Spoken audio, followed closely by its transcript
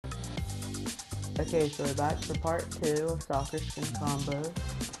Okay, so we're back for part 2 of soccer skin combos.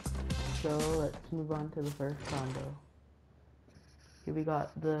 So let's move on to the first combo. Here we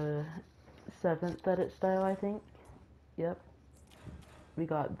got the 7th edit style, I think. Yep. We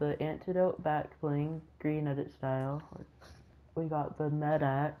got the antidote back bling, green edit style. We got the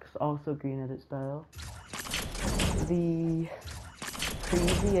Med-Axe, also green edit style. The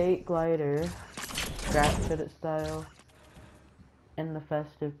Crazy 8 glider, scratch edit style. And the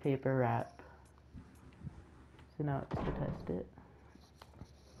festive paper wrap. So now let's go test it.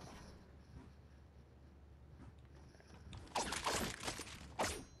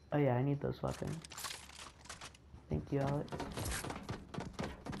 Oh yeah, I need those weapons. Thank you, Alex.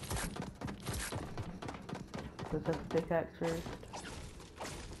 Let's have the pickaxe first.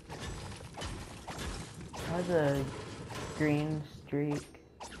 It has a green streak.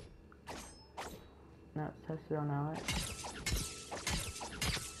 Now let's test it on Alex.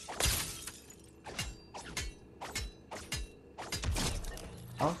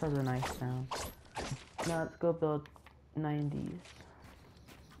 Also has a nice sound. Now let's go build 90s.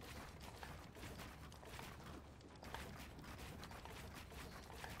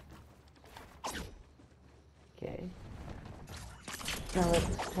 Okay. Now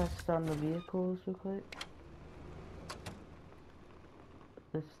let's test on the vehicles real quick.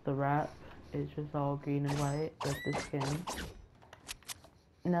 This is the wrap. It's just all green and white with the skin.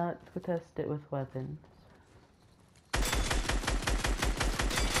 Now let's go test it with weapons.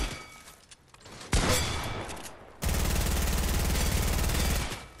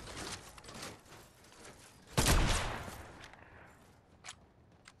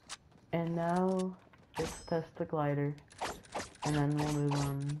 And now let's test the glider, and then we'll move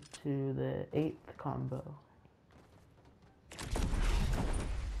on to the 8th combo.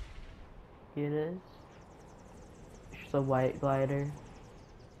 Here it is. It's just a white glider.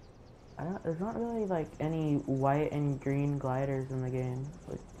 There's not really like any white and green gliders in the game,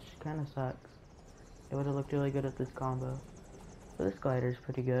 which kind of sucks. It would have looked really good at this combo. But this glider's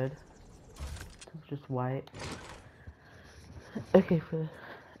pretty good. It's just white. Okay,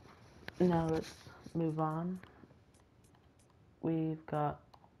 now let's move on. We've got,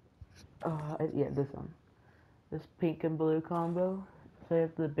 yeah, this one. This pink and blue combo. So we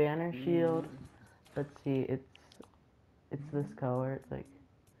have the banner shield. Let's see, it's this color. It's like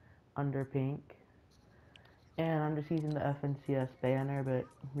under pink. And I'm just using the FNCS banner, but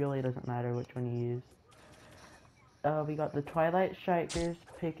really it doesn't matter which one you use. We got the Twilight Strikers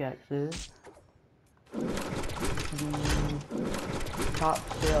pickaxes. The top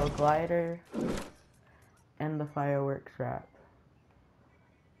sail glider. And the fireworks wrap.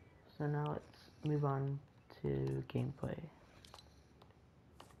 So now let's move on to gameplay.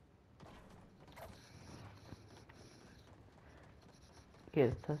 Okay,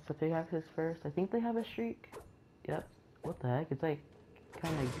 let's test the pickaxes first. I think they have a streak. Yep. What the heck? It's like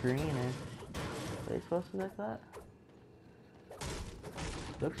kind of greenish. Are they supposed to look like that?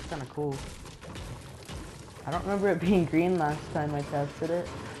 Looks kind of cool. I don't remember it being green last time I tested it.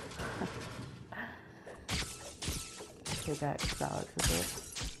 Pickaxe Alex, is it?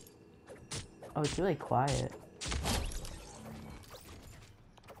 Oh, it's really quiet.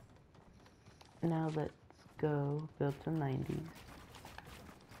 Now let's go build some 90s.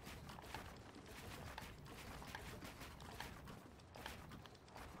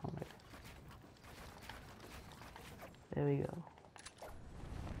 Oh my God. There we go.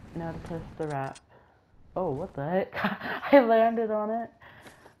 Now to test the wrap. Oh, what the heck? I landed on it.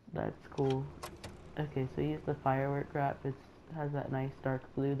 That's cool. Okay, so use the firework wrap. It has that nice dark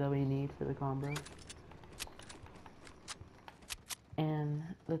blue that we need for the combo. And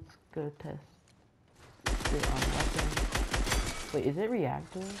let's go test it on weapons. Wait, is it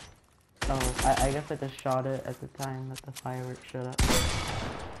reactive? Oh, I guess I just shot it at the time that the fireworks showed up.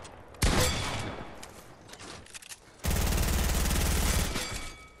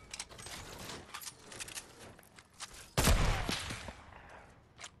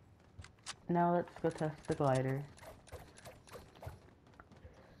 Now let's go test the glider.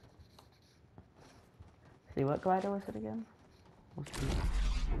 See, what glider was it again? We'll see.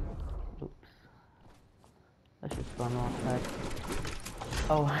 Oops. That's just fun off that.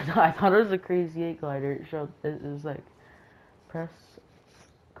 Oh, I thought it was a Crazy 8 glider. It showed, it was like, press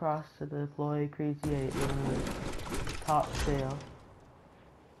cross to deploy Crazy 8 with the top sail.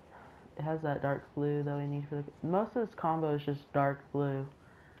 It has that dark blue that we need for the, most of this combo is just dark blue.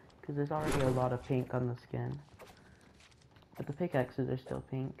 Because there's already a lot of pink on the skin. But the pickaxes are still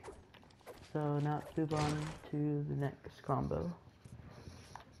pink. So now let's move on to the next combo.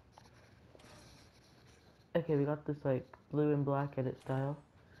 Okay, we got this like blue and black edit style.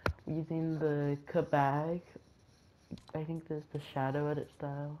 using the kabag. I think this is the shadow edit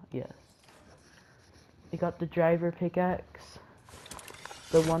style. Yes. We got the driver pickaxe,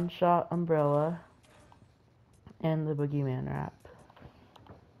 the one-shot umbrella, and the boogeyman wrap.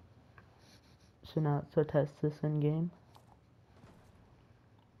 So now let's go test this in game.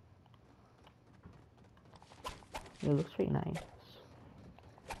 It looks pretty nice.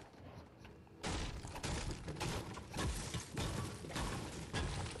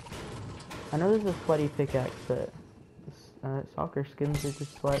 I know there's a sweaty pickaxe, but soccer skins are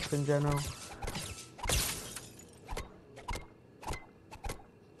just sweats in general.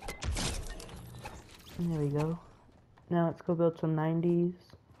 And there we go. Now let's go build some 90s.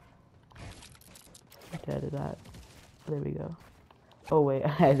 Okay, I did that. There we go. Oh wait,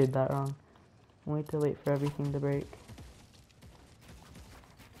 I did that wrong. Wait for everything to break.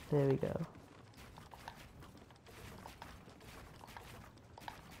 There we go.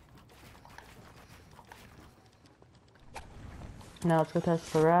 Now let's go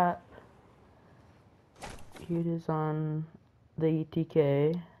test the wrap. Here it is on the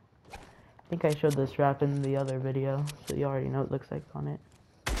ETK. I think I showed this wrap in the other video, so you already know what it looks like on it.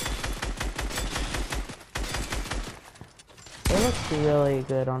 It looks really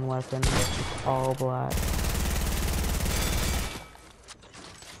good on weapons. It's all black.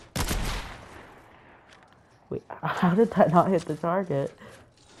 Wait, how did that not hit the target?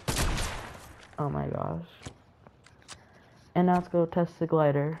 Oh my gosh. And now let's go test the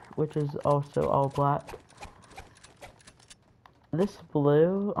glider, which is also all black. This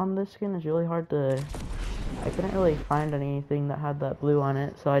blue on this skin is really hard to... I couldn't really find anything that had that blue on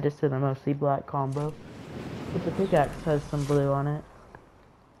it, so I just did a mostly black combo. But the pickaxe has some blue on it.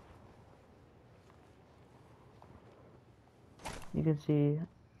 You can see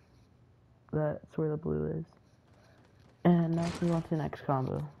that's where the blue is. And now let's move on to the next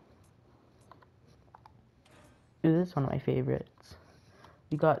combo. Ooh, this is one of my favorites.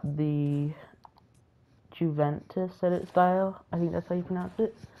 We got the Juventus edit style. I think that's how you pronounce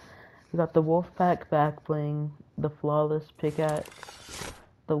it. We got the Wolfpack back bling, the flawless pickaxe,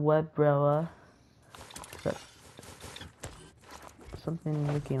 the webbrella. Something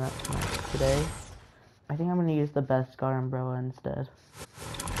new came out today. I think I'm gonna use the best Scar umbrella instead.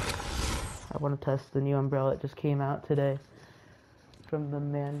 I want to test the new umbrella that just came out today from the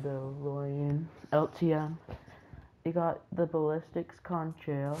Mandalorian LTM. We got the ballistics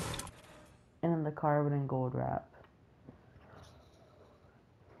contrail and then the carbon and gold wrap.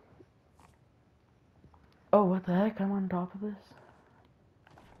 Oh, what the heck? I'm on top of this?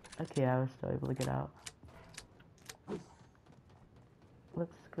 Okay, I was still able to get out.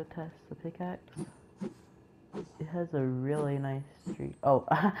 Let's go test the pickaxe. It has a really nice streak. Oh,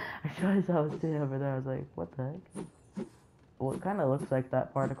 I realized I was sitting over there. I was like, what the heck? Well, it kind of looks like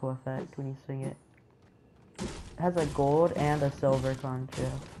that particle effect when you swing it. It has a gold and a silver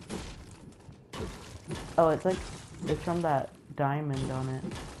contrail. Oh, it's from that diamond on it.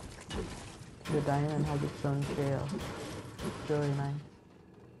 The diamond has its own trail. It's really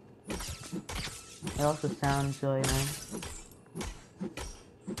nice. It also sounds really nice.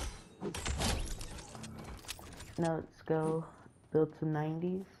 Now let's go build some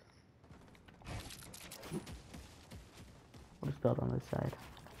 90s. We'll just build on this side.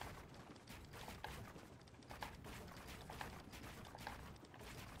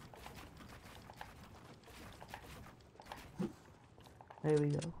 There we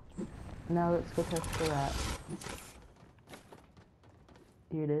go. Now let's go test the wrap.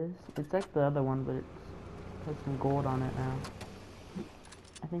 Here it is. It's like the other one, but it has some gold on it now.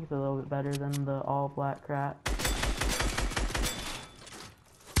 I think it's a little bit better than the all black wrap.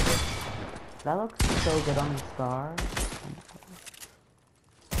 That looks so good on the star.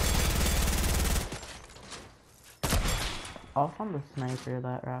 Also on the sniper,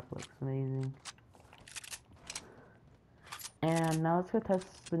 that wrap looks amazing. And now let's go test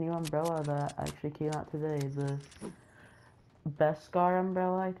the new umbrella that actually came out today. The best Scar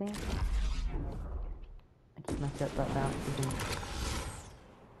umbrella, I think. I keep messing up that bounce again.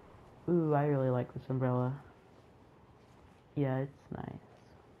 Ooh, I really like this umbrella. Yeah, it's nice.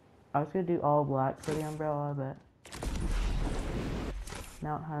 I was gonna do all black for the umbrella, but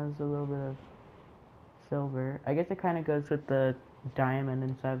now it has a little bit of silver. I guess it kind of goes with the diamond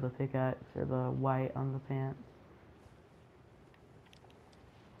inside of the pickaxe, or the white on the pants.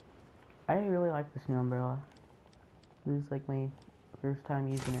 I really like this new umbrella. This is like my first time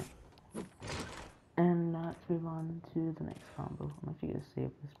using it. And now let's move on to the next combo. I'm actually gonna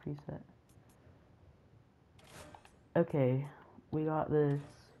save this preset. Okay, we got this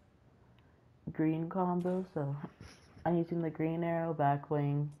green combo, so I'm using the green arrow back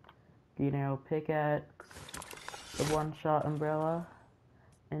wing, green arrow pickaxe, the one-shot umbrella,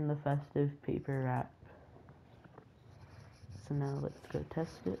 and the festive paper wrap. So now let's go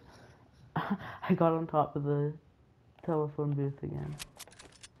test it. I got on top of the telephone booth again.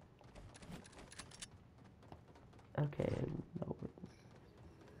 Okay, no.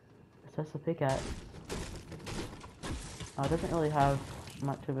 Let's test the pickaxe. Oh, it doesn't really have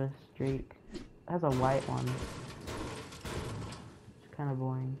much of a streak. It has a white one. It's kind of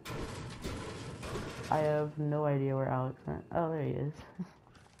boring. I have no idea where Alex went. Oh, there he is.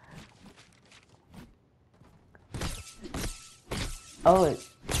 Oh, it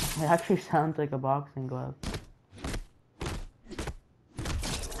actually sounds like a boxing glove.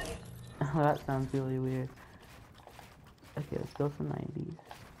 Oh, that sounds really weird. Okay, let's go for 90s.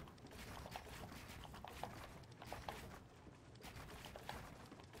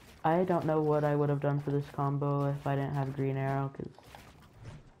 I don't know what I would have done for this combo if I didn't have green arrow, because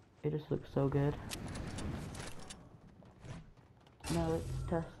it just looks so good. Now let's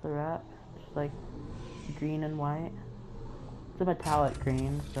test the wrap. Just like green and white. It's a metallic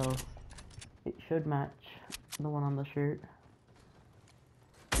green, so it should match the one on the shirt.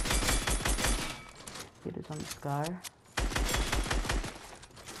 It is on the scar.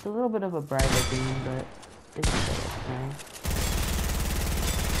 It's a little bit of a brighter green, but it's nice.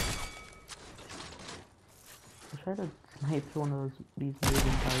 I'll try to snipe one of these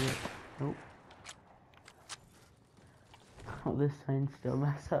moving targets. Nope. Oh, this sign still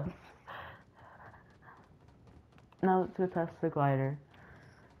messed up. Now let's go test the glider.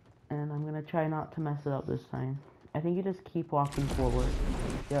 And I'm gonna try not to mess it up this time. I think you just keep walking forward.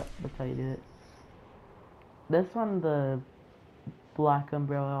 Yep, that's how you do it. This one, the black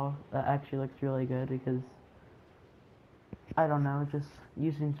umbrella, that actually looks really good because, I don't know, just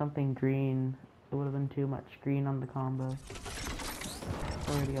using something green, it would have been too much green on the combo. It's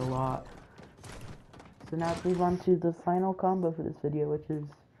already a lot. So now let's move on to the final combo for this video, which is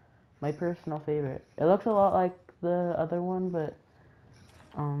my personal favorite. It looks a lot like the other one, but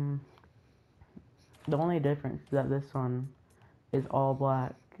the only difference is that this one is all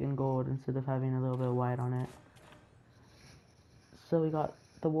black and gold instead of having a little bit of white on it. So we got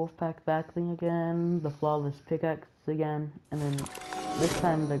the Wolfpack backling again, the flawless pickaxe again, and then this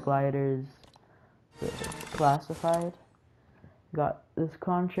time the gliders classified. We got this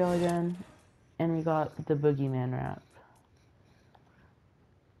contrail again, and we got the boogeyman wrap.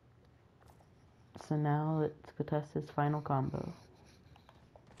 So now let's go test this final combo.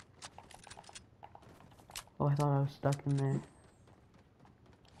 Oh, I thought I was stuck in there.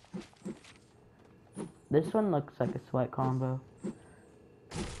 This one looks like a sweat combo.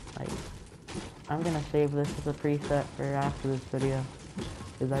 Like, I'm gonna save this as a preset for after this video,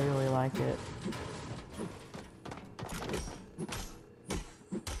 because I really like it.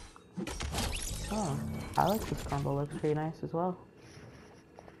 Oh, Alex's combo looks pretty nice as well.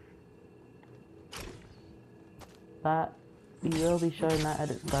 That, we will be showing that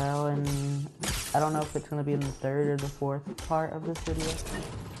edit style, and I don't know if it's going to be in the third or the fourth part of this video,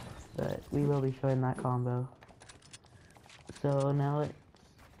 but we will be showing that combo. So now let's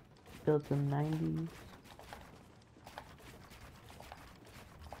build some 90s.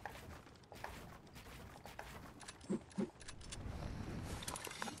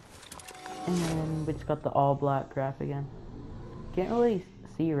 And then we just got the all black wrap again. Can't really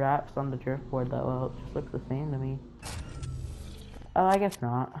see wraps on the drift board that well, it just looks the same to me. Oh, I guess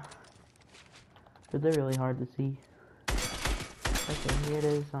not. But they're really hard to see. Okay, here it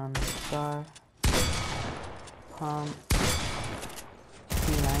is on Star. Pump.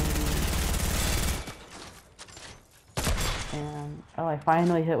 290. And, oh, I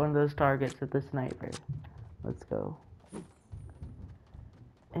finally hit one of those targets with the sniper. Let's go.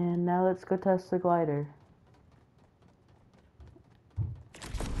 And now let's go test the glider.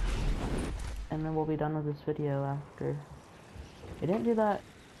 And then we'll be done with this video after. It didn't do that.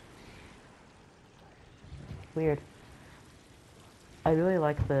 Weird. I really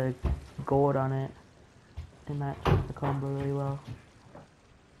like the gold on it. It matches the combo really well.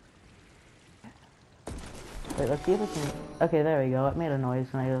 Wait, let's see if it can... Okay, there we go. It made a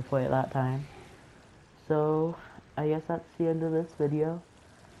noise when I deployed it that time. So, I guess that's the end of this video.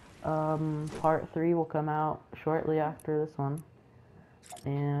 Part 3 will come out shortly after this one.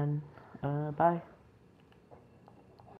 And, bye.